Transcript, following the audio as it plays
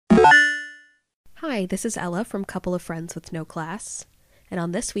Hi, this is Ella from Couple of Friends with No Class. And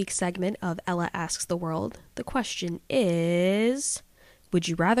on this week's segment of Ella Asks the World, the question is, would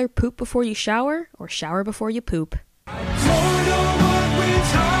you rather poop before you shower or shower before you poop?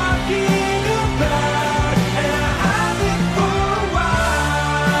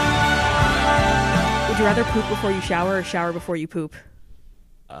 Would you rather poop before you shower or shower before you poop?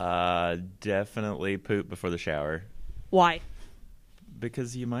 Definitely poop before the shower. Why?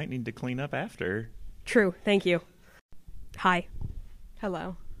 Because you might need to clean up after. True, thank you. Hi.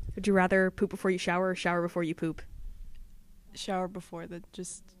 Hello. Would you rather poop before you shower or shower before you poop? Shower before, that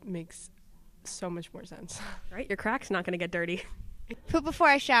just makes so much more sense. Right? Your crack's not going to get dirty. Poop before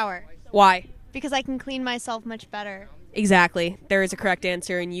I shower. Why? Because I can clean myself much better. Exactly. There is a correct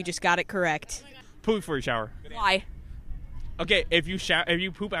answer, and you just got it correct. Poop before you shower. Why? Okay, if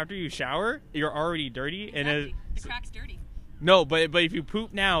you poop after you shower, you're already dirty, and The crack's dirty. no, but if you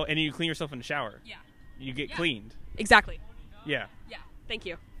poop now and you clean yourself in the shower, Yeah. you get cleaned. Exactly. Yeah. Yeah. Thank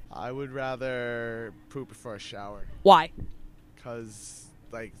you. I would rather poop before a shower Why? because,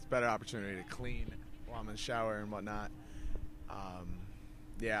 it's better opportunity to clean while I'm in the shower and whatnot.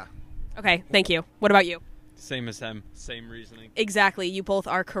 Yeah. Okay, thank you. What about you? Same as him. Same reasoning. Exactly. You both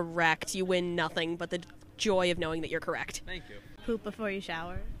are correct. You win nothing but the joy of knowing that you're correct. Thank you. Poop before you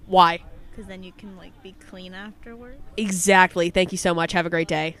shower, Why? because then you can be clean afterward. Exactly. Thank you so much. Have a great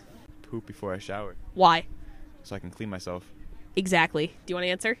day. Poop before I shower Why? so I can clean myself. Exactly. Do you want to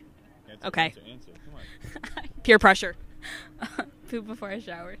answer? Okay. Answer. Come on. Peer pressure. Poop before I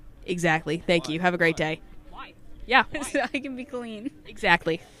shower. Exactly. Thank you. Have a great day. Why? Yeah. So I can be clean.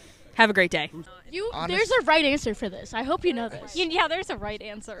 Exactly. Have a great day. There's a right answer for this. I hope you know this. Yeah, there's a right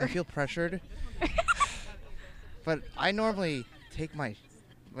answer. I feel pressured, but I normally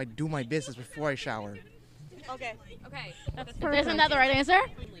do my business before I shower. Okay. Isn't that the right answer?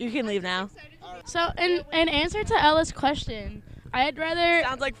 You can leave now. So, in answer to Ella's question, I'd rather.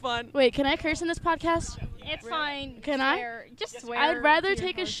 Sounds like fun. Wait, can I curse in this podcast? It's fine. Can I? Swear. Just swear. I'd rather to your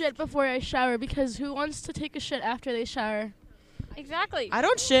take a host. shit before I shower because who wants to take a shit after they shower? Exactly. I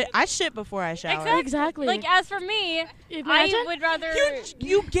don't shit. I shit before I shower. Exactly. As for me, Imagine. I would rather.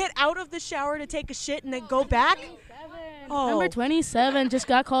 You get out of the shower to take a shit and then go back? Oh. Number 27 just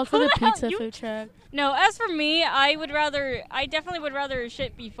got called for Who the the hell- pizza you- food truck. No, as for me, I definitely would rather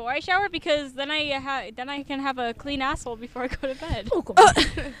shit before I shower because then I can have a clean asshole before I go to bed.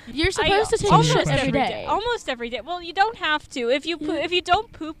 You're supposed to take a Almost shit every day. Almost every day. Well, you don't have to. If you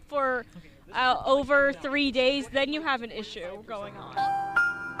don't poop for over 3 days, then you have an issue going on.